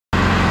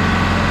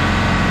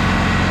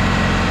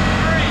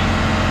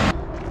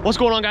What's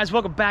going on, guys?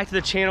 Welcome back to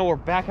the channel. We're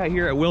back out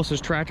here at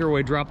Wilson's Tractor where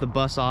we dropped the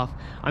bus off.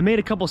 I made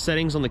a couple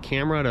settings on the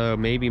camera to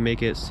maybe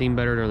make it seem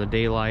better during the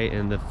daylight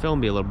and the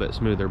film be a little bit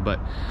smoother,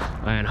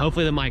 and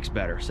hopefully the mic's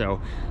better. So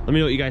let me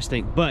know what you guys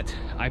think. But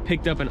I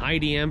picked up an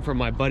IDM from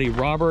my buddy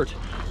Robert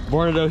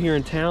Burnout here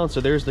in town.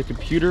 So there's the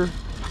computer.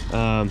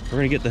 We're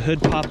gonna get the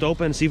hood popped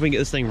open, see if we can get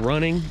this thing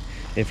running.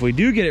 If we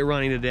do get it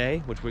running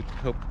today, which we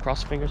hope,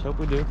 cross fingers, hope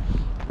we do.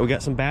 We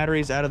got some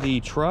batteries out of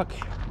the truck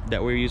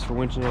that we use for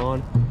winching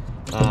on.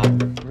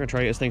 We're gonna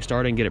try to get this thing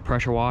started and get it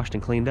pressure washed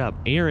and cleaned up.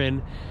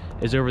 Aaron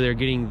is over there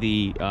getting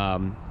the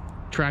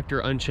tractor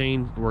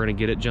unchained. We're gonna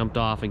get it jumped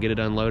off and get it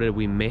unloaded.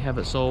 We may have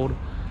it sold.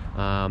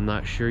 I'm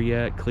not sure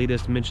yet.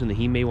 Cletus mentioned that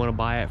he may want to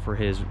buy it for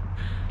his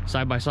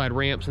side-by-side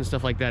ramps and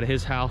stuff like that at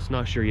his house.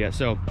 Not sure yet.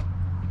 So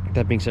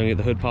that being said, get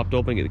the hood popped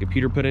open, get the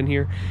computer put in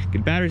here,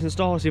 get batteries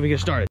installed, and see if we can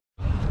get started.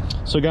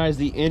 So guys,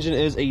 the engine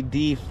is a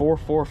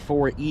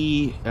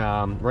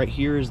D444E. Right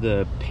here is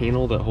the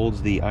panel that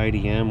holds the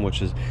IDM,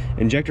 which is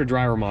injector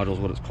driver module is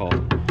what it's called.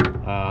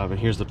 And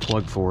here's the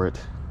plug for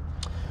it.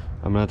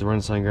 I'm gonna have to run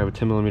inside and grab a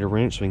 10mm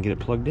wrench so we can get it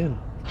plugged in.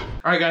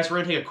 All right, guys, we're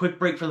gonna take a quick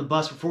break from the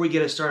bus before we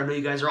get it started. I know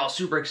you guys are all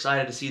super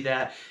excited to see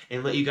that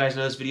and let you guys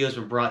know this video has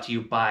been brought to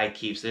you by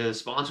Keeps. They're the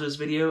sponsor of this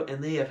video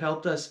and they have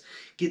helped us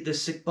get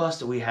this sick bus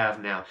that we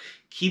have now.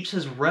 Keeps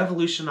has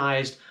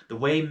revolutionized the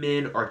way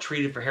men are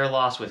treated for hair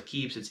loss with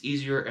Keeps. It's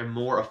easier and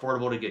more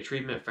affordable to get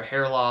treatment for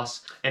hair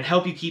loss and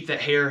help you keep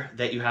that hair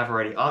that you have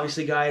already.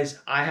 Obviously, guys,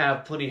 I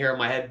have plenty of hair on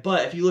my head,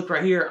 but if you look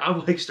right here,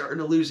 I'm like starting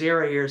to lose hair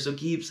right here. So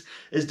Keeps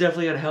is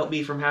definitely gonna help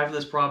me from having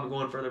this problem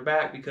going further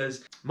back,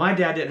 because my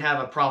dad didn't have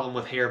a problem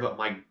with hair, but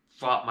my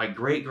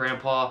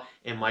great-grandpa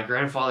and my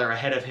grandfather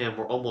ahead of him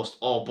were almost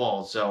all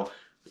bald. So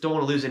don't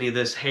want to lose any of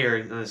this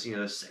hair, this, you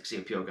know, this sexy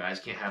appeal,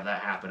 guys. Can't have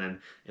that happening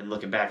and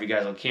looking bad for you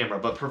guys on camera.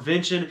 But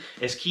prevention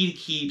is key to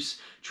Keeps.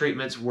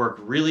 Treatments work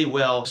really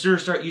well. The sooner you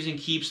start using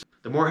Keeps,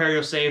 the more hair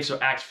you'll save, so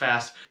act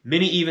fast.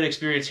 Many even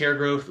experience hair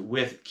growth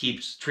with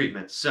Keeps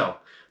treatments. So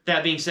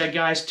that being said,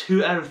 guys,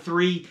 2 out of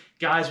 3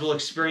 guys will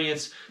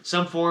experience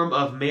some form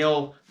of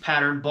male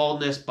pattern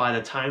baldness by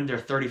the time they're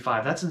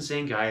 35. That's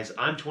insane, guys.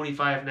 I'm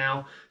 25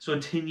 now, so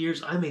in 10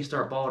 years, I may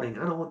start balding.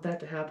 I don't want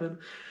that to happen.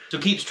 So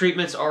Keeps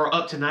treatments are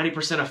up to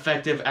 90%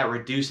 effective at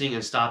reducing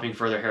and stopping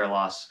further hair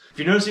loss. If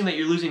you're noticing that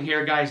you're losing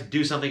hair, guys,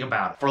 do something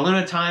about it. For a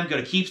limited time, go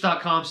to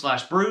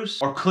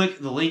keeps.com/Bruce or click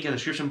the link in the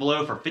description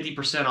below for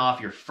 50%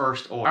 off your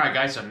first order. All right,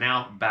 guys, so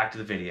now back to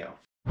the video.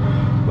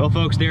 Well,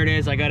 folks, there it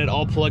is. I got it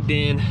all plugged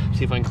in.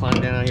 See if I can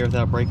climb down out here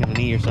without breaking a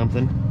knee or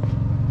something.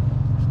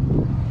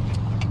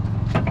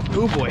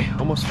 Oh boy,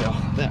 almost fell.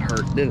 That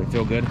hurt. Didn't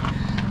feel good.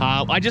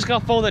 I just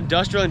got phone with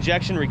industrial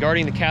injection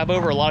regarding the cab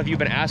over. A lot of you have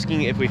been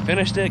asking if we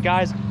finished it,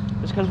 guys.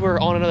 Just because we're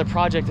on another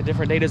project a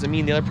different day doesn't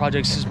mean the other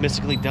project's just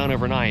mystically done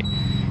overnight.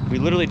 We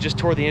literally just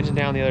tore the engine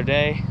down the other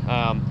day.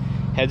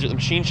 Heads at the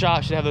machine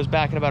shop, should have those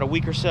back in about a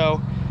week or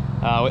so.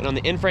 Waiting on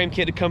the in-frame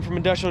kit to come from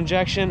industrial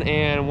injection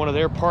and one of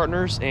their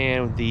partners,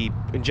 and the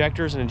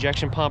injectors and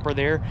injection pump are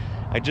there.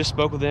 I just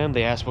spoke with them.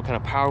 They asked what kind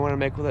of power we want to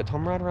make with it.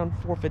 Told them right around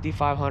 450,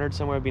 500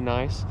 somewhere would be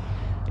nice.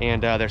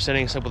 And they're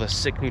setting us up with a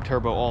sick new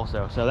turbo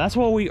also. So that's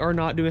why we are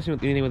not doing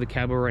anything with the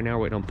cab over right now.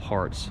 We're waiting on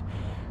parts.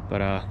 But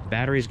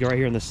batteries go right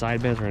here in the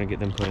side bins. We're gonna get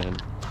them put in.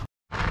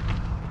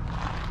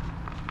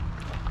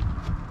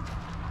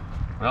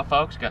 Well,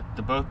 folks, got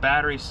both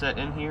batteries set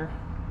in here.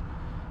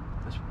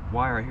 This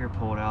wire right here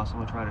pulled out, so I'm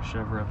gonna try to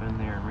shove her up in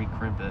there and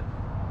recrimp it. I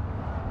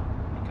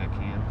think I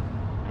can,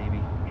 maybe.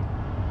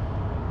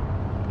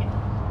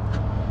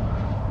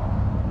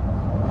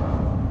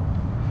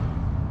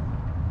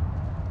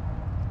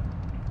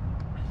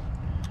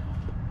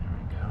 There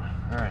we go.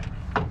 All right,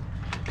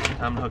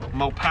 time to hook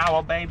more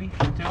power, baby,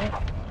 to it.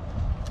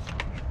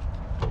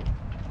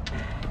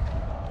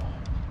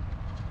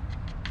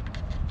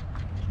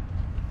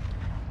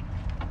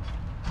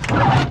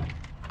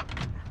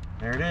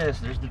 There it is.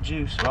 There's the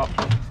juice. Well,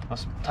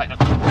 let's tighten up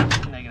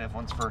the negative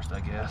ones first, I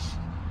guess.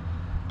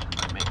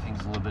 Might make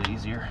things a little bit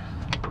easier.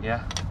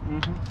 Yeah?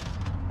 Mm-hmm.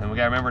 Then we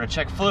gotta remember to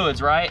check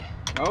fluids, right?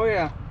 Oh,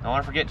 yeah. Don't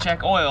want to forget to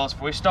check oils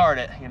before we start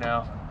it, you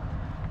know.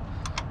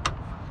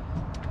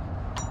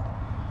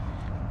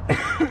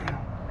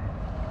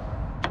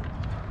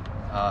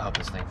 I hope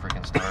this thing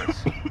freaking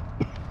starts.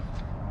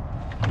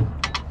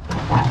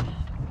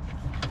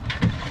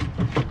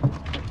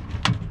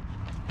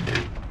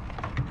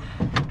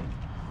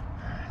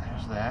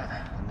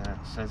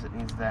 Says it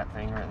needs that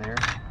thing right there.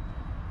 So,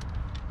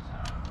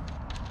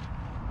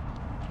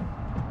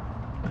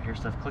 I hear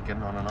stuff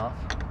clicking on and off.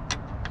 Is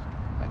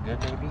that good,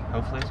 maybe?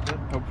 Hopefully it's good.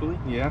 Hopefully,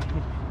 yeah.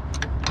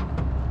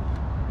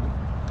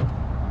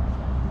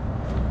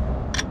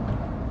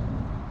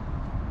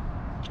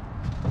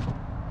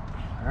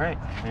 All right,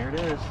 there it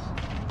is.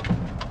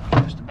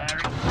 There's the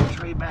battery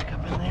tray back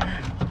up in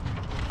there.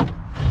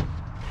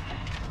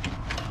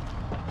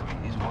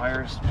 These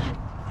wires.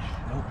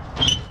 Nope.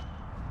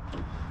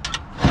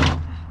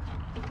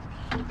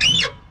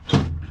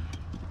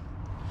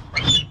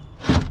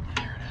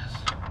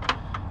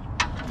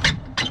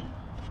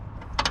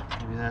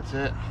 That's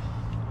it.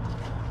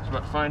 Just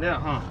about to find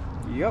out, huh?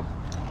 Yep.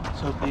 Let's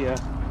hope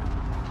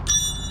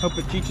hope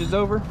it teaches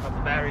over. Hope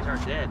the batteries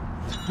aren't dead.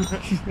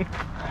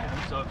 Alright,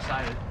 I'm so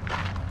excited.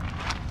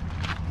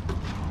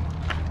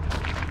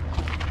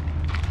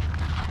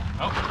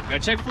 Oh, gotta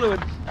check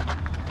fluid.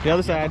 The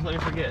other side. Let me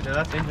forget. No,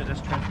 that's engine.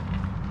 That's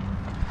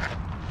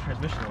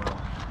transmission oil.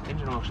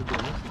 Engine oil should be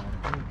on this side,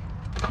 I think.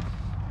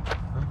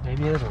 Well,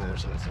 maybe it is on the other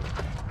side.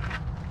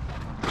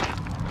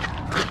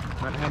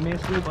 Might have me a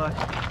school bus.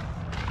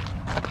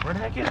 Where the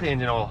heck is the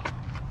engine oil?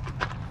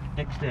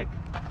 Stick.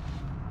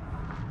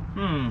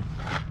 I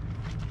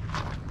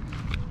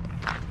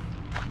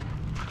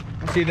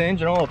see the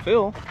engine oil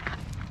fill.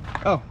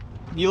 Oh,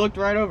 you looked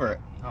right over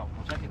it. Oh,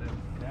 we'll check it then.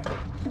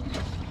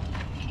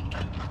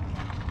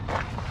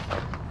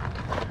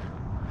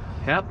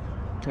 Yep.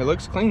 It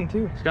looks clean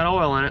too. It's got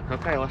oil in it.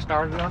 Okay, let's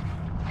start it up.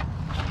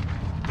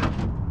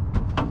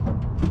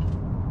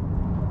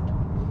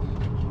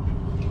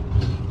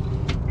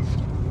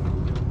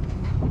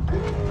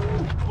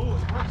 Ooh,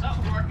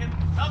 something's working.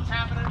 Something's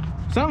happening.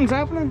 Something's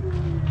happening.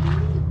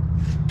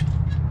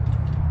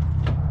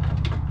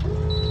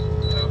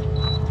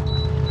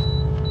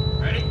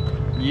 Ready?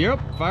 Yep,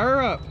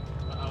 fire up.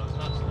 Uh-oh, it's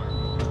not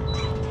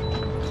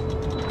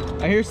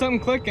starting. I hear something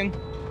clicking.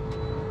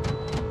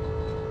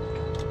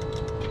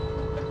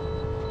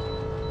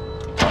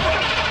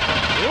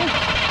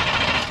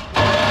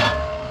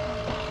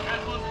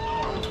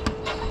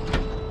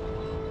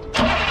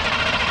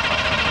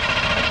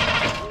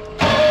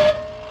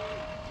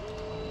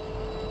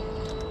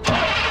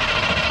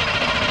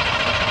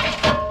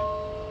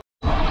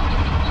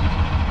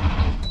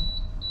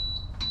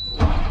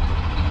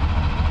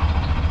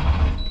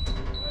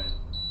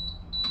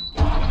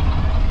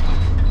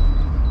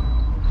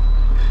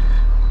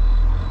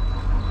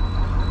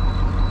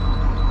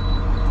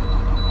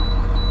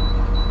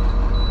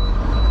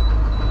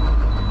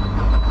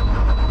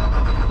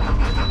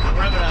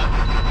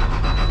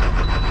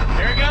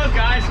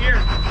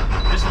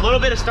 A little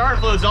bit of start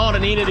flow is all it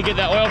needed to get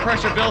that oil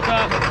pressure built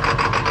up.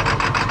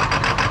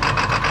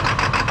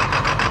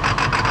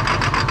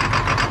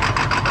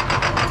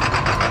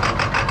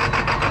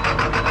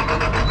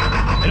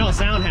 They don't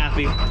sound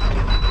happy.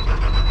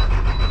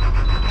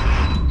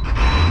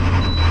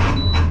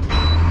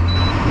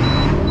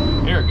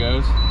 There it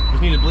goes.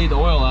 Just need to bleed the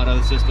oil out of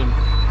the system.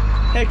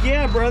 Heck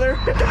yeah, brother.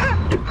 All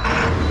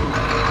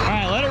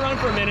right, let it run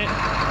for a minute.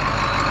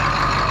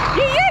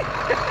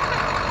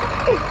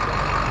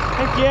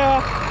 Heck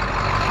yeah.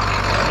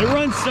 It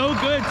runs so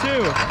good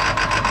too.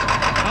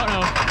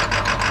 Uh-oh.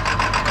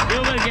 A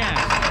little bit of gas.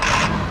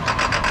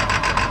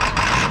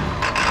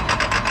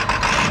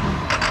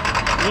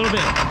 A little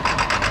bit.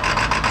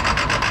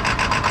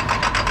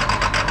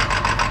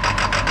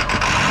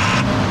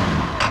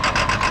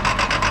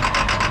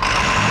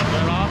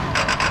 Turn it off.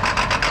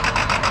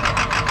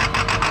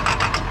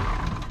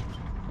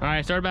 All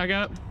right, start it back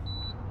up.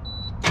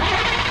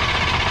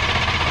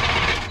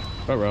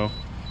 Uh-oh.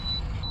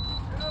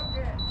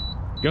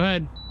 Go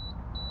ahead.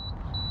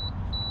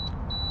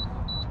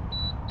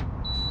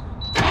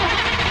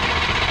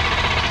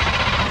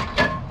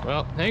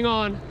 Well, hang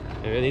on.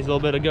 It needs a little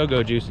bit of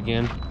go-go juice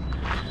again.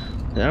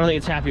 I don't think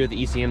it's happy with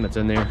the ECM that's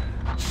in there.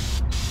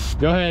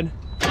 Go ahead.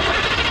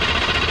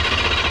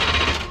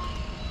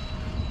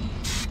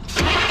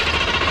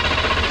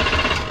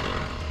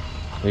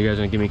 You guys are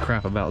gonna give me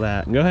crap about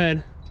that. Go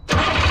ahead.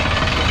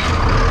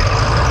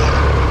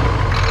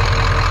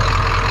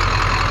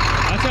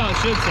 That's how it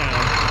should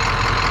sound.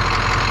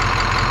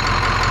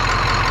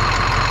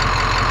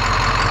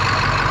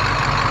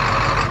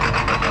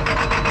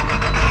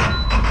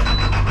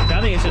 I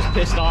think it's just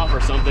pissed off or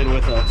something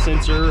with a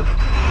sensor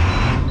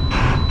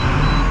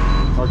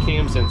or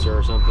cam sensor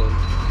or something.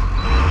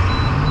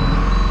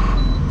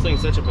 This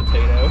thing's such a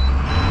potato.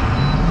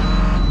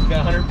 It's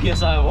got 100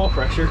 psi of oil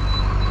pressure. All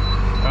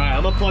right,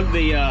 I'm gonna plug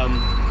the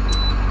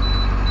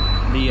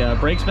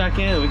brakes back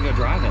in and we can go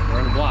drive it. We're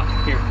on the block.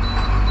 Here.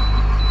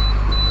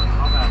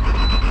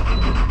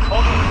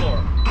 Hold on the floor.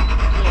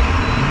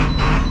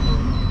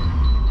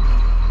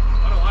 I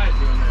don't know why it's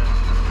doing that.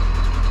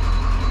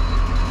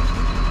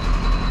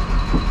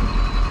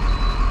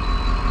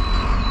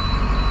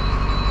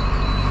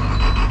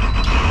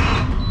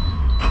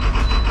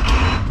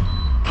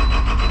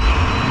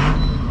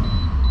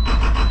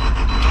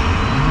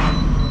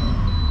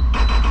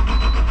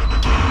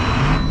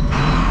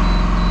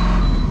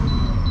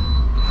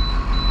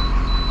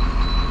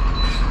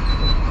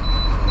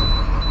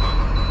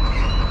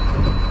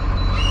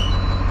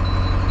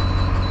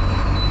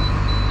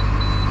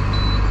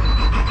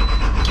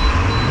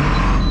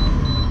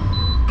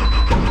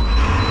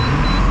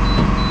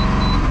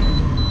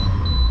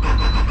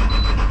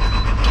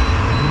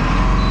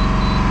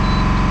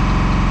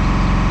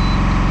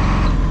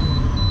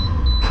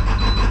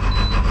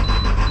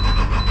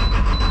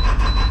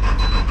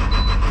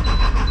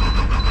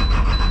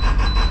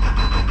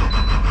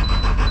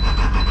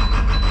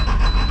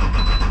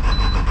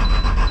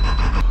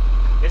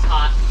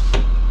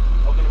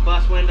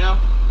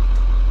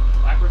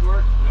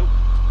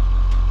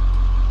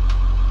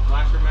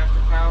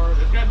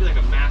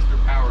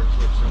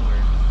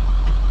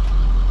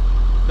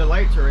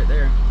 lights are right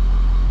there.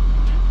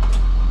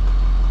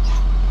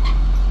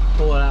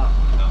 Pull it out.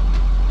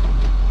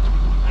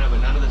 I know, but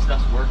none of this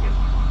stuff's working.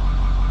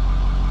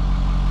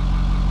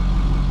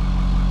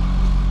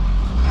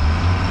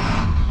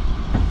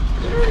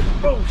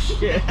 Oh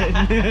shit!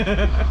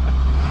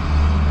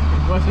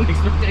 Wasn't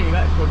expecting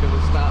that quick of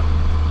a stop.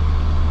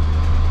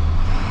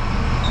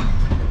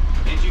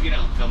 Did you get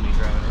out and film me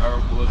driving? Or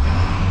looking?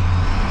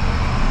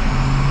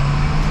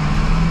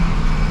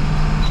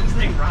 This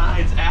thing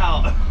rides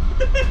out.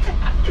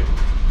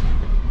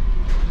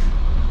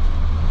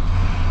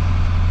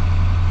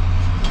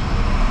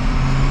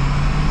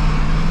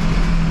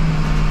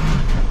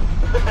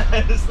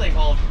 This thing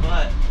holds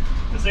butt.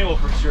 This thing will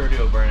for sure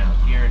do a burnout.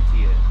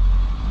 Guarantee it.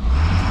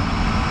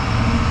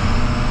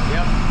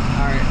 Yep.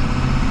 Alright.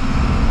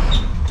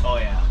 Oh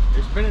yeah.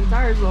 They're spinning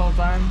tires the whole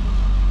time.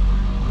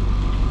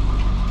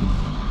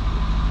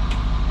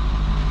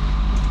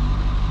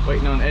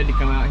 Waiting on Ed to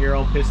come out here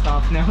all pissed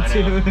off now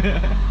too.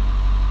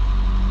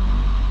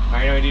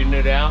 Alright, you know what we need to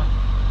do now?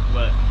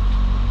 What?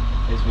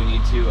 Is we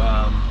need to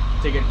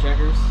Ticket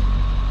checkers?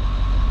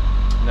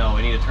 no,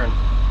 we need to turn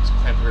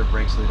clamp the rear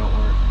brakes so they don't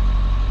work.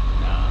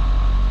 Nah.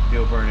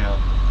 Do a burnout.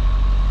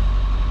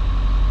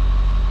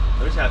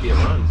 I'm just happy it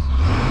runs.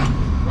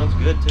 Runs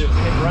good too.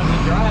 It runs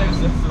and drives.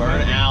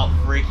 Burnout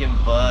freaking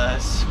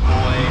bus,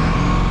 boy.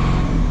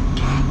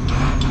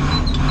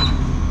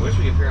 I wish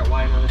we could figure out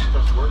why none of this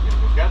stuff's working.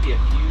 There's gotta be a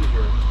fuse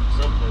or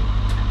something.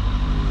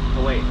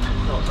 Oh wait,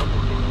 no,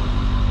 something came on.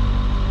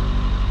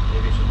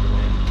 Maybe it's just the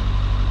wind.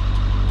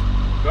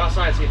 Go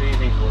outside and see if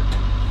anything's working.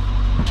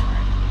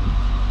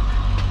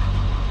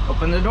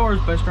 Open the doors,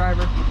 bus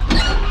driver.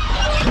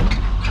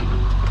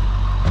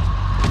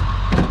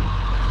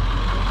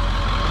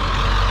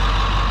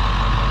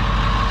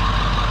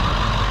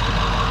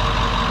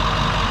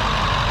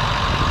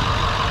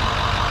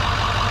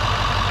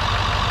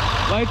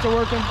 Lights are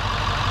working. What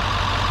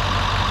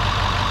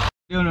are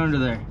you doing under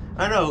there?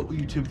 I know,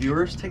 YouTube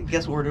viewers, take a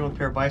guess what we're doing with a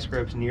pair of vice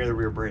grips near the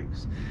rear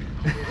brakes.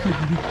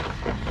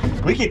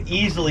 We could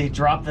easily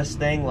drop this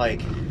thing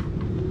like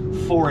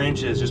 4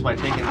 inches just by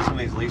taking some of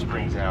these leaf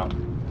springs out.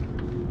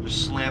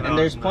 Just slam it on. And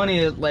there's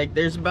plenty of, like,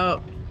 there's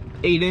about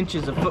 8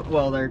 inches of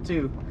footwell there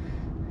too.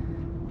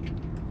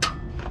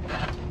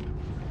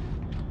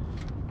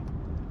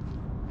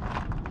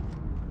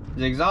 Is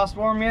the exhaust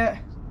warm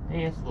yet?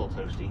 Yeah, it's a little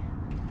toasty.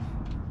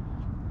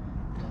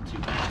 Not too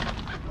bad.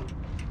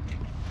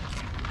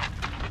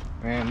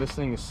 Man, this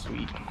thing is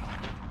sweet.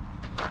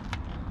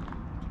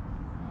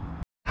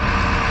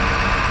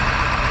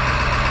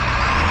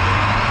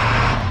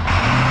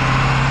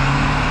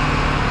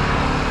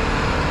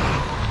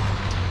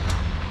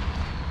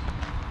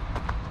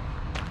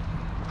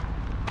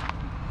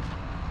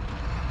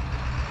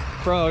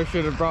 Probably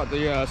should have brought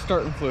the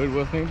starting fluid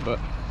with me, but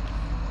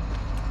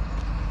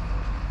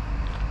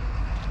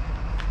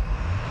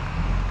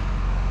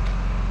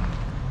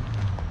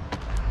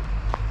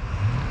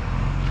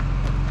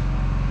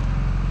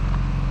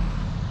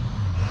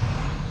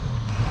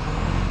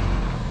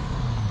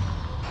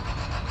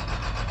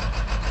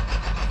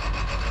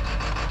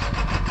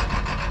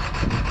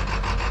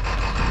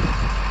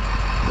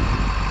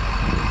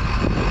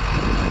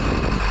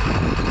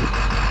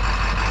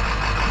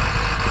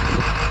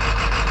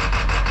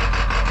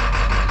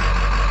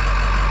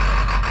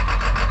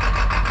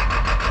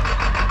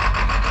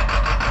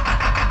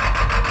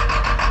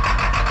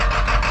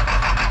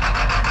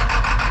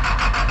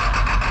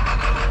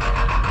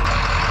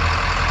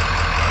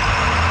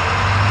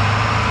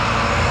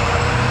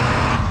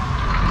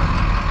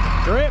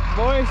grip,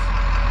 boys.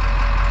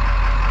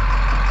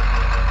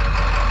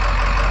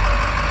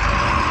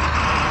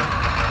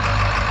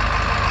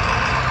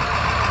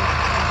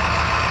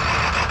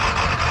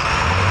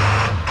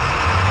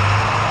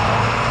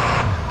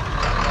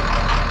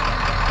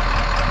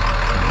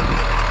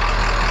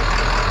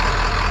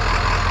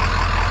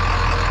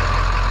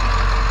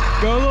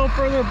 Go a little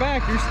further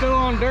back. You're still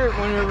on dirt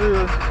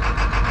whenever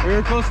we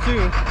were close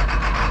to.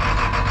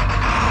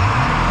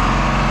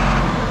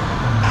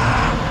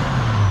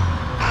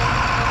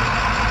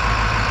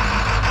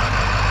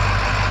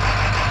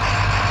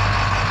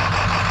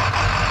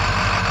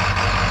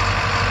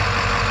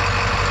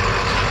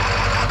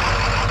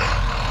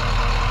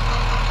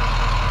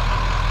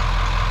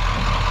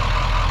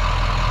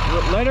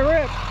 Let it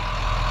rip.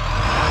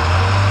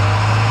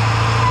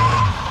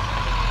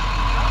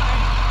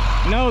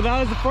 No, that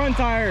was the front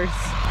tires.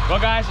 Well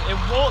guys, it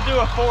won't do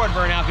a forward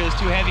burnout because it's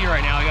too heavy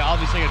right now. We got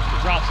obviously to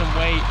drop some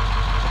weight,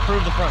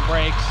 improve the front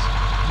brakes.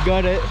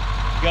 Gut it.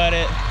 But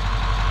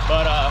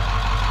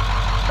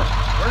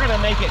we're gonna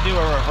make it do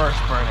a reverse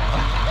burnout.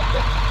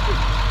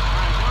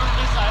 Alright,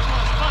 this side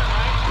was fun,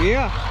 right?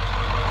 Yeah.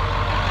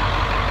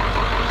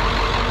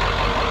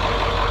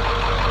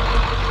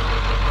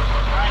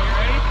 Alright, you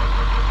ready?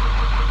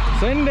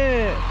 Send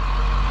it.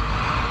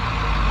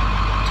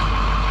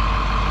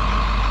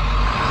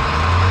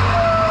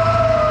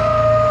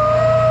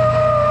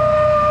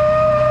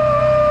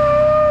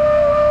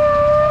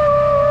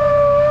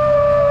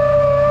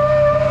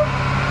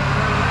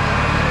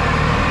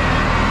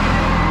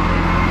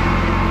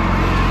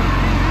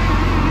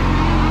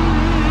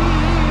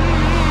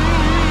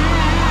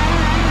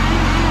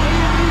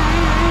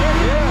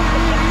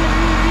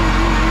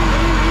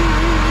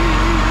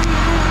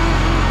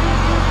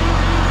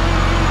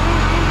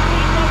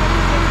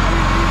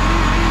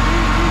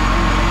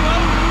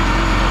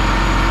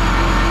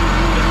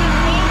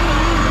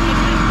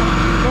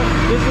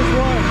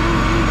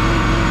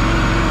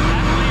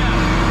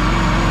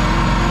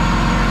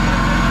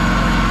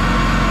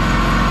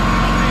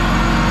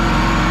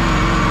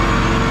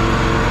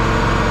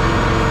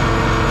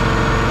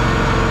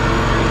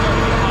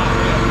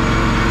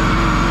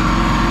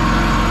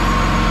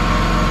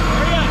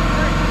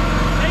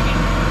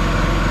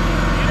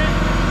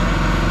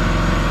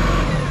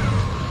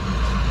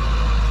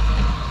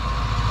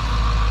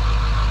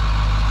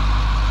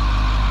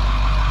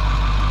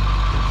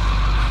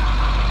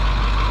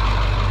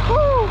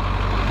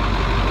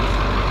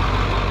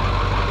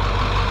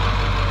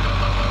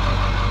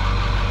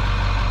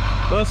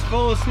 Bus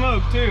full of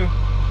smoke too.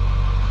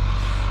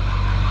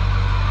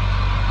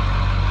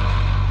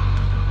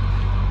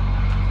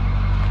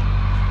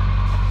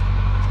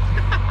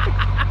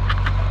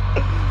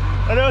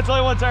 I know it's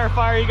only one tire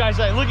fire. You guys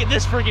like, look at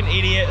this freaking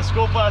idiot. A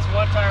school bus,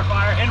 one tire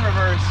fire in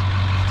reverse.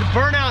 To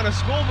burn out in a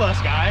school bus,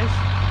 guys.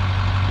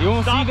 You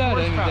won't Stop see that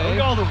any horsepower. day. Look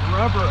at all the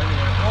rubber in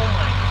there. Oh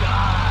my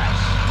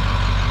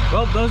gosh.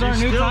 Well, those aren't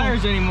new still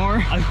tires anymore.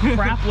 A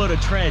crap load of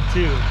tread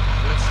too.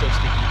 That's so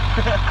sticky.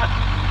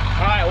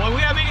 All right, well, we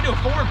gotta make it to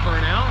a forward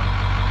burnout.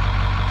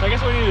 So I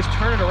guess what we need to do is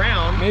turn it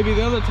around. Maybe the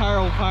other tire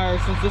will fire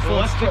since this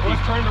one's sticky. Let's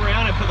turn it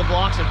around and put the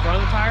blocks in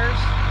front of the tires.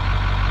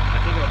 I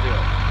think it'll do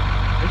it.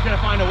 We're just gonna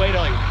find a way to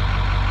like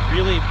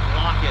really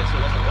block it so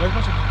it doesn't. There's a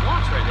bunch of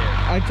blocks right there.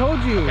 I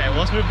told you. Okay,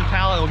 well, let's move the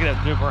pallet and we'll get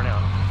a new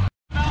burnout.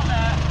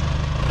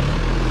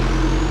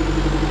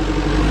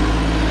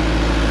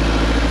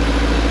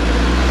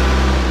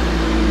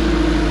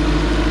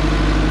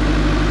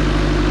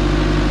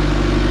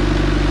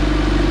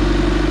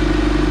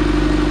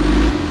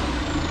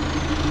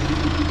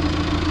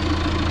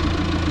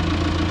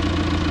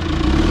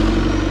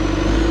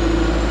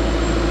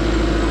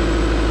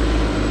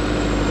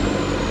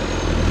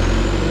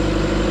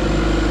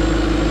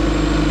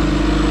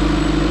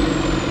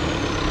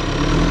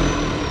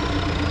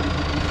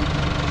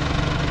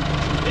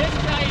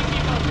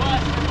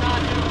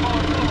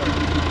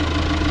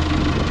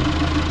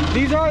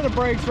 These are the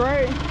brakes,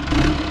 right?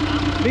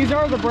 These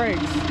are the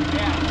brakes.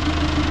 Yeah.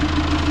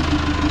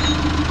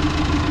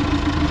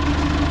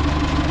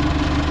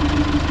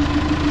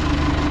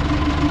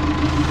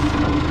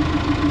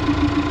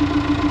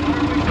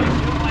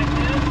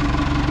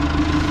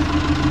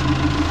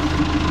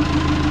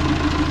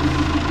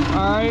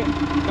 All right,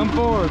 come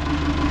forward.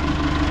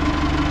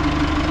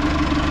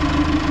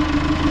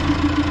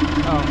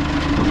 Oh.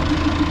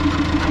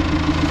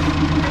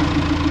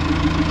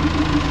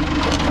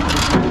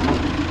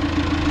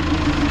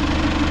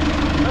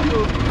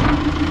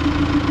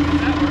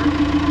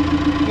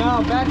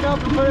 No, back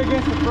up and put it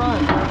against the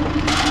front.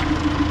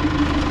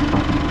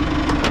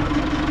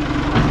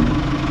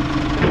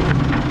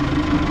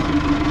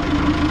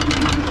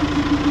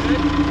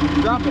 Good.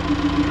 Drop it.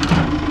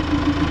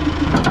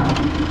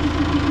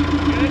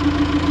 Good.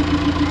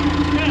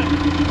 Good.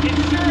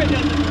 Ensure it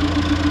doesn't move.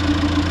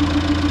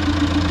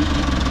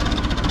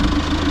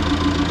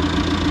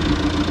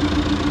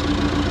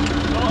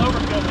 All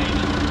overkill, maybe.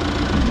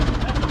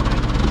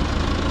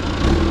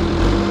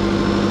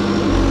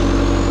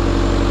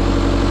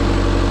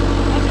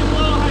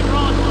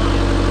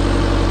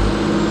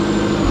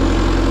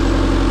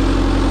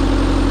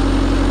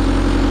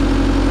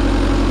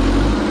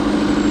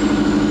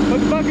 Put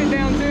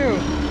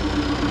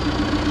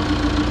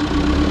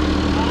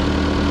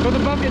the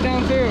bucket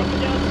down too.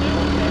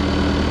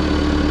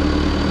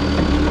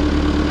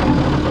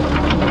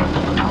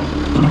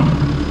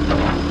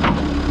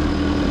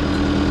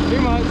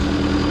 Too much.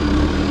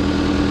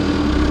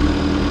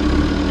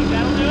 Think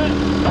that'll do it?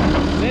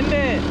 Send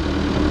it.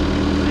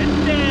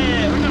 Send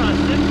it. We're gonna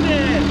send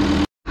it.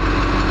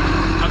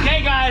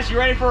 Okay, guys, you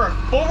ready for a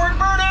forward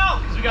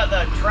burnout? Because we got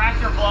the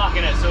tractor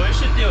blocking it, so it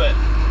should do it.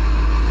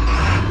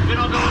 Then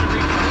I'll go into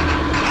recall.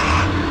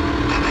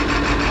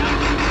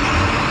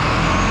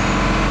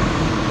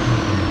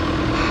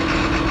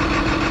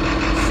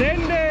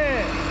 Send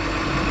it!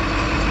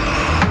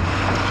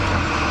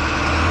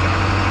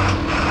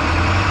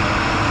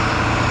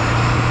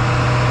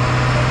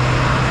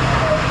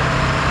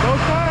 Go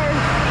cars!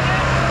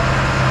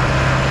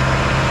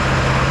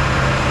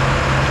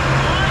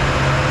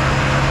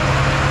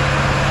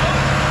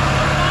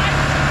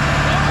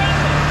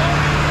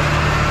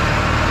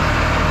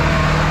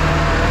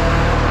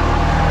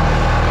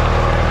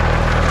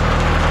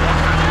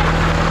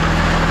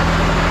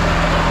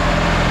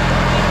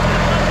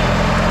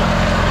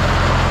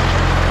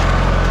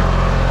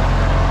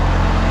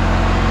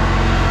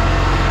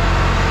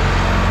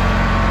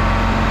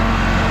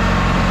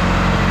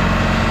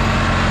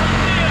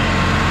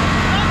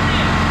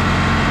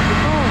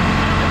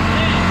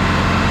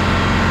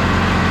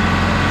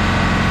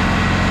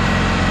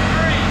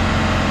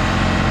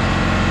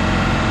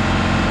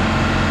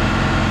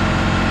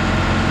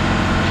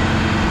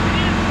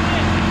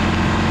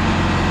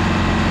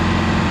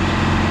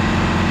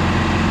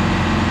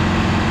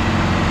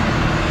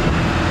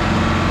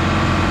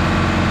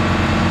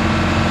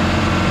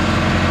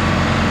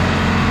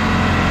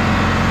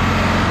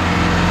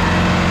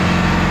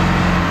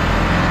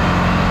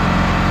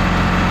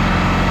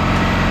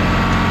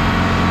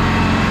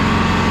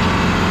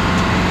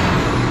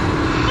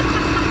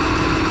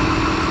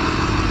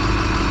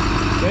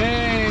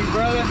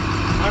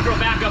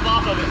 Back up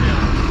off of it now.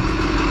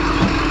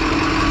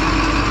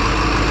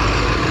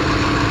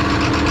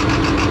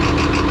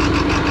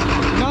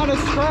 Not a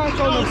scratch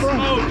on the front.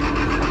 Smoke.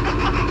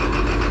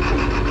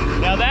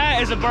 Now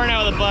that is a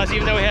burnout of the bus,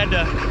 even though we had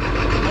to.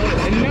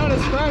 And not a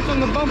scratch on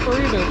the bumper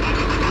either.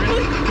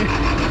 Really?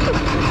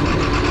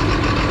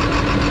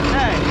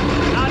 Hey,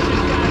 not too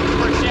shabby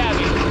for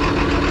shabby.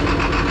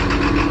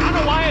 I don't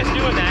know why it's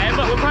doing that,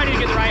 but we'll probably need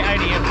to get the right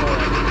ID in for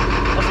it.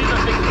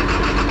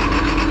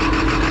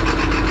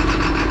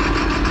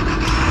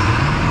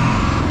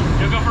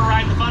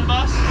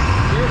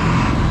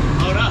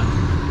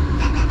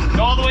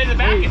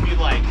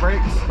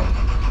 brakes?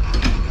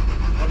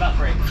 What about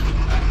brakes?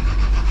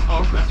 Oh,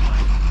 that's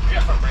fine. I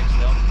got front brakes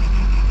still.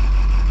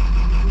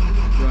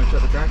 You want to shut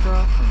the tractor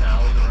off?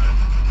 No, leave it running.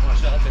 I want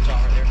to shut that bitch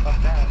off right there. Fuck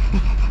that.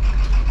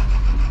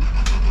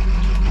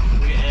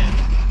 We get in.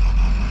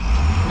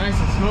 Nice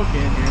and smoky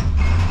in here.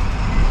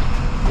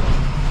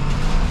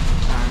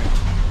 Alright.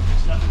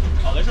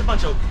 Oh, there's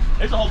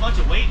a whole bunch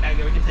of weight back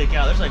there we can take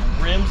out. There's like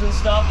rims and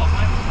stuff. All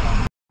kinds of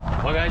stuff.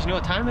 Well, guys, you know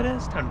what time it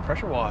is? Time to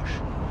pressure wash.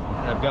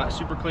 And I've got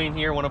Super Clean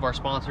here, one of our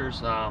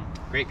sponsors.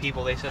 Great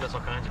people. They sent us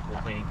all kinds of cool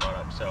cleaning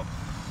products. So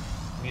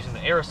I'm using the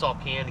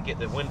aerosol can to get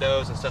the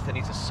windows and stuff that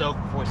needs to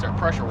soak before we start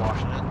pressure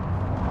washing it.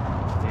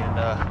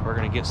 And we're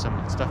gonna get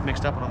some stuff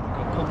mixed up, and I'm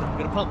gonna go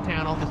get a pump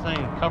down on this thing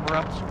and cover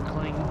up Super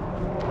Clean.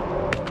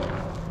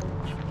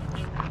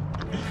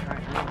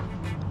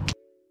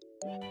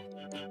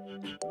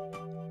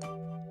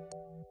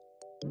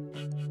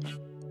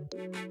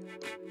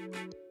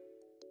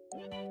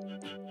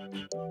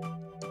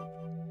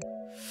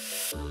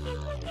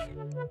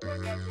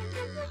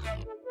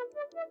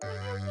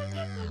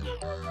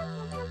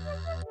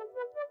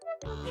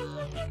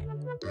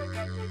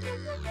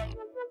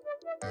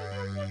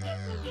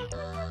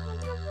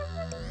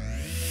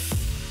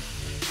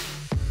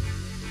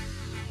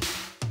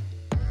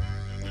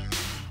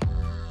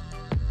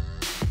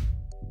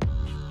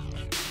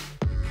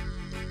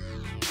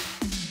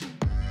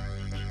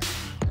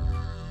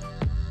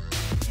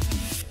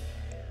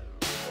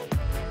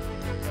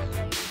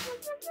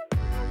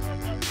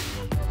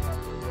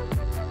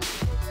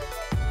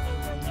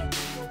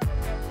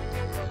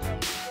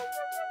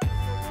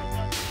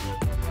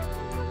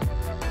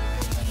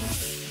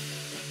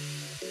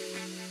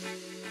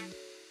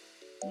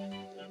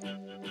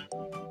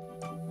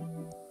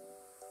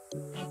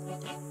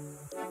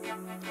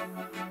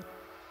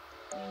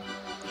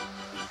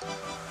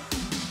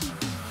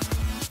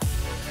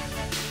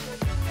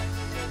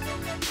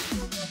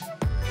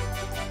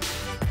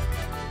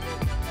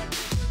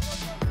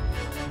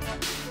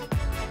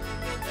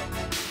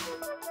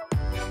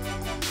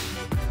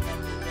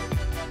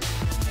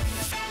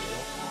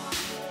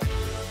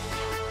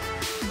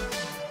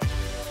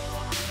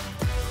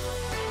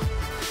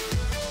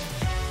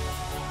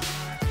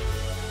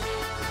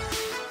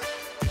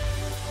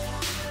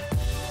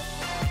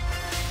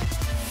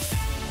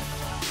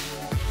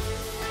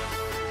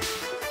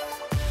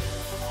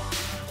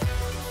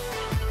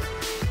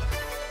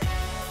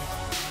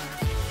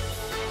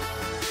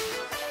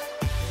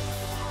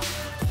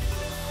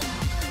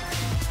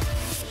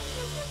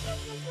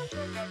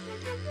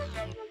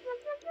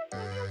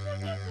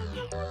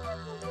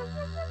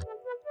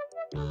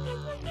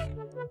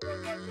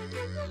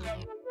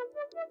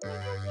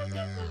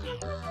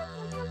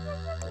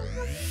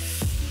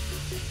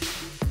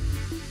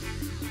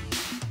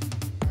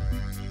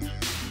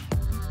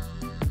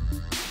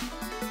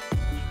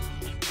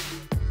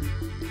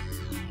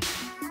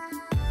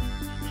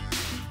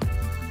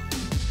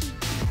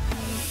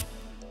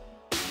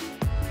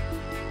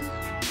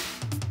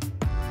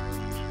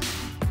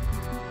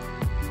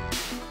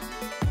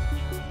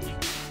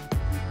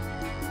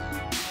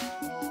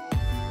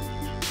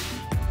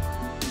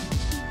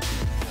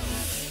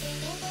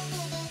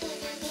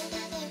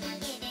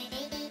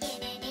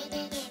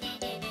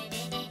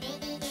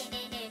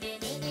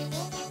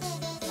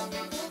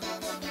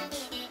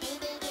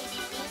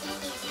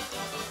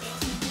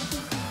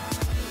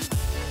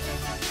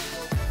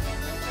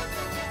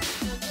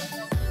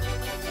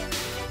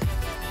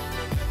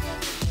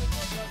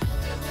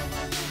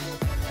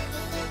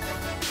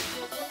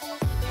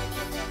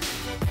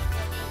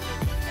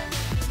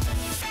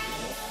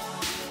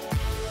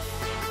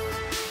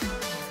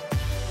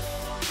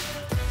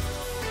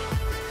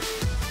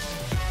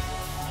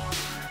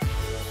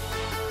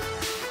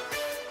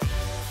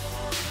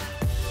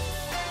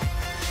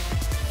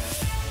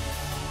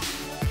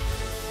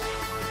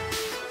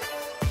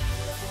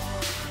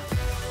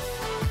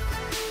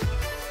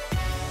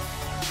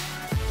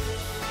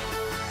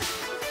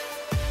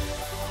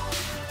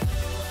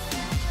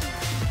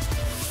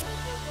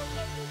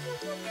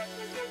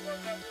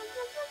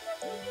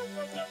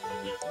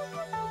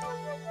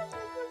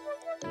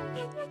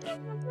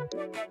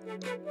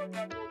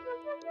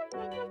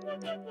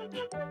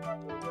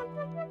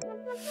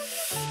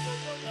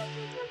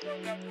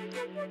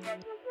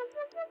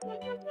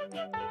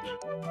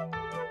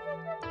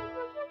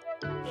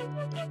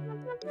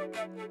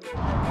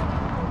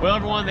 Well,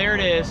 everyone, there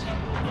it is.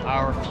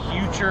 Our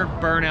future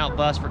burnout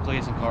bus for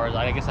Cleason Cars.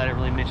 I guess I didn't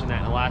really mention that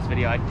in the last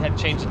video. I had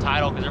to change the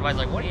title because everybody's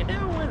like, what are you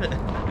doing with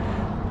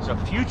it? So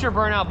future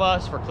burnout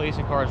bus for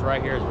Cleason Cars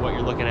right here is what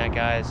you're looking at,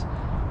 guys.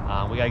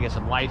 We gotta get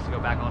some lights to go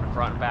back on the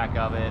front and back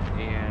of it.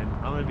 And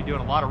I'm gonna be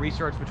doing a lot of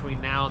research between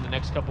now and the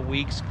next couple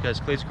weeks because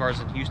Cleason Cars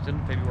in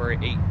Houston, February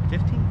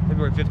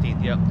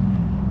 15th, yep.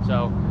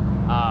 So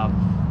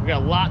we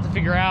got a lot to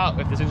figure out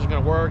if this engine's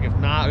gonna work. If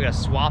not, we gotta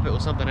swap it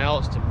with something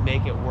else to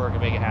make it work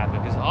and make it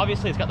happen. Because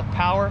obviously it's got the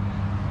power.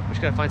 We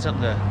just gotta find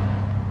something to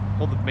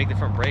make the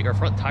front brake, our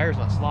front tires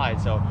not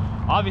slide. So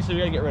obviously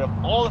we gotta get rid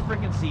of all the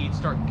freaking seats,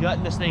 start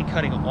gutting this thing,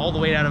 cutting all the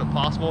weight out of it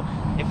possible.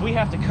 If we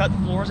have to cut the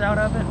floors out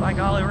of it, by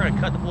golly, we're gonna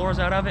cut the floors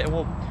out of it, and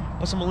we'll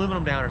put some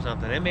aluminum down or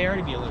something. It may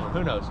already be aluminum,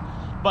 who knows.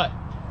 But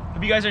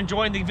if you guys are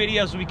enjoying the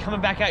videos, we'll be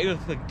coming back at you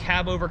with the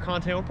cab over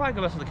content. We'll probably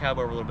go back to the cab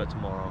over a little bit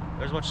tomorrow.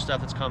 There's a bunch of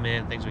stuff that's come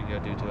in, things we can go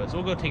do to it. So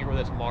we'll go tinker with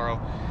it tomorrow.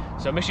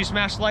 So make sure you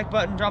smash the like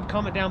button, drop a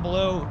comment down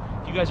below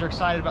if you guys are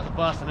excited about the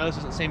bus. I know this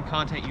isn't the same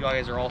content you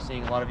guys are all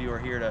seeing. A lot of you are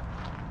here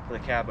for the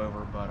cab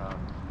over, but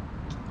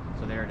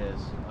so there it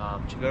is.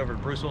 Go over to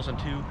Bruce Wilson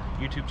 2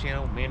 YouTube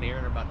channel. Me and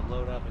Aaron are about to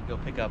load up and go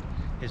pick up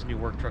his new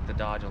work truck, the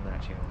Dodge, on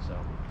that channel. So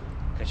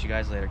catch you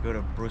guys later. Go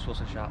to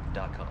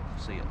brucewilsonshop.com.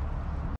 See ya.